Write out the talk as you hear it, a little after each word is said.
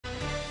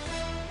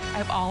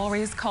I've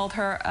always called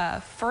her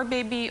a fur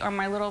baby or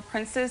my little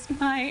princess.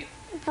 My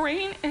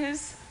brain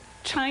is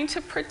trying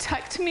to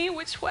protect me,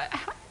 which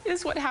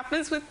is what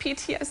happens with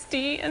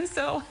PTSD. And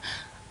so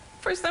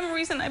for some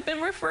reason, I've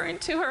been referring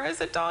to her as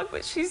a dog,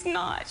 but she's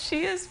not.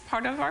 She is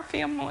part of our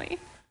family.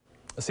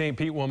 A St.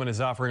 Pete woman is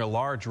offering a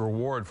large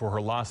reward for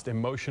her lost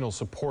emotional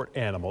support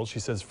animal. She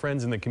says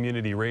friends in the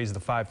community raised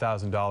the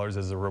 $5,000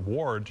 as a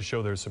reward to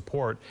show their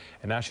support,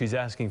 and now she's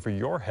asking for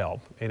your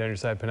help. 8 on your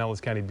side, Pinellas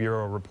County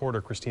Bureau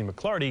reporter Christine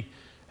McClarty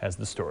has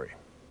the story.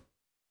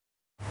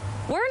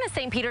 We're in a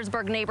St.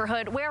 Petersburg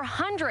neighborhood where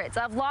hundreds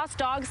of lost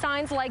dog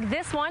signs like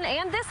this one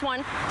and this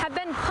one have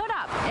been put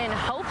up in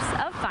hopes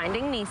of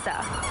finding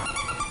Nisa.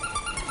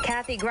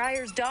 Kathy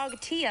Greyer's dog,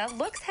 Tia,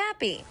 looks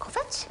happy,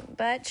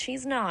 but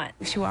she's not.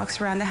 She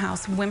walks around the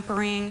house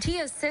whimpering.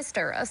 Tia's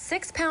sister, a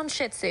 6-pound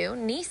Shih Tzu,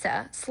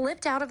 Nisa,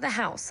 slipped out of the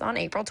house on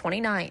April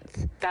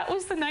 29th. That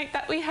was the night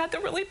that we had the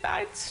really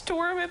bad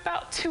storm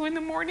about 2 in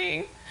the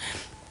morning.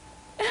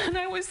 And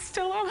I was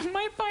still on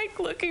my bike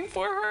looking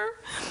for her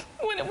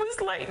when it was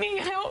lightning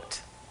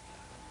out.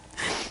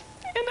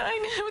 And I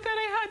knew that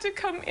I had to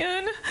come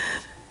in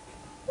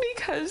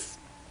because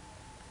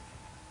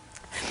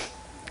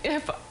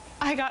if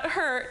I got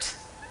hurt,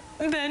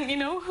 then, you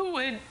know, who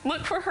would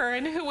look for her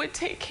and who would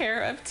take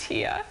care of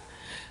Tia?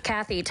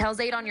 Kathy tells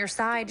 8 on your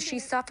side she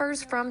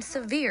suffers from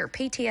severe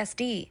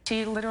PTSD.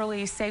 She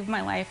literally saved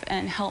my life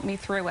and helped me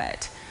through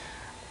it.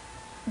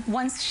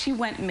 Once she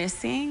went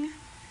missing,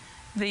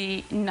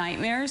 the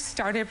nightmares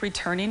started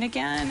returning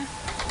again.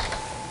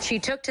 She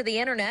took to the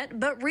internet,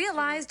 but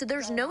realized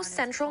there's no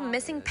central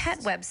missing pet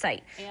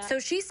website. So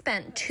she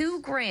spent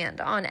 $2 grand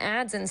on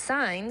ads and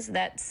signs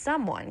that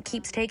someone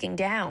keeps taking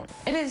down.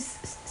 It is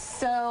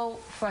so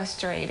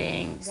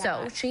frustrating.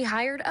 So she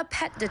hired a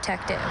pet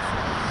detective.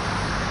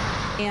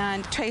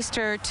 And traced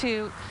her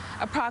to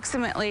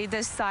approximately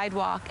this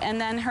sidewalk, and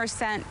then her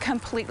scent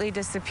completely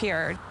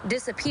disappeared.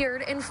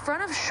 Disappeared in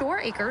front of Shore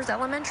Acres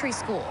Elementary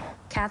School.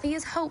 Kathy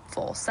is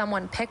hopeful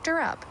someone picked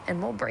her up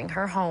and will bring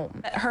her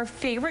home. Her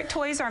favorite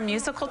toys are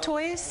musical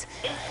toys,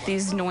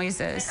 these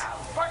noises.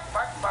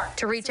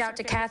 To reach out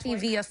to Kathy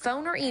via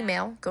phone or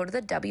email, go to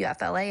the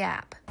WFLA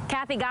app.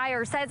 Kathy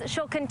Geyer says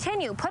she'll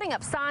continue putting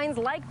up signs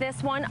like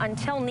this one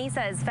until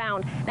Nisa is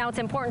found. Now, it's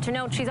important to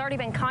note she's already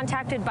been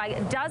contacted by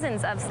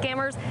dozens of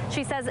scammers.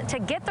 She says to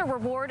get the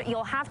reward,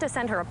 you'll have to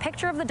send her a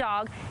picture of the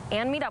dog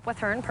and meet up with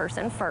her in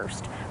person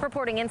first.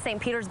 Reporting in St.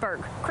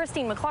 Petersburg,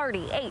 Christine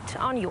McClarty, 8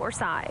 on your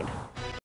side.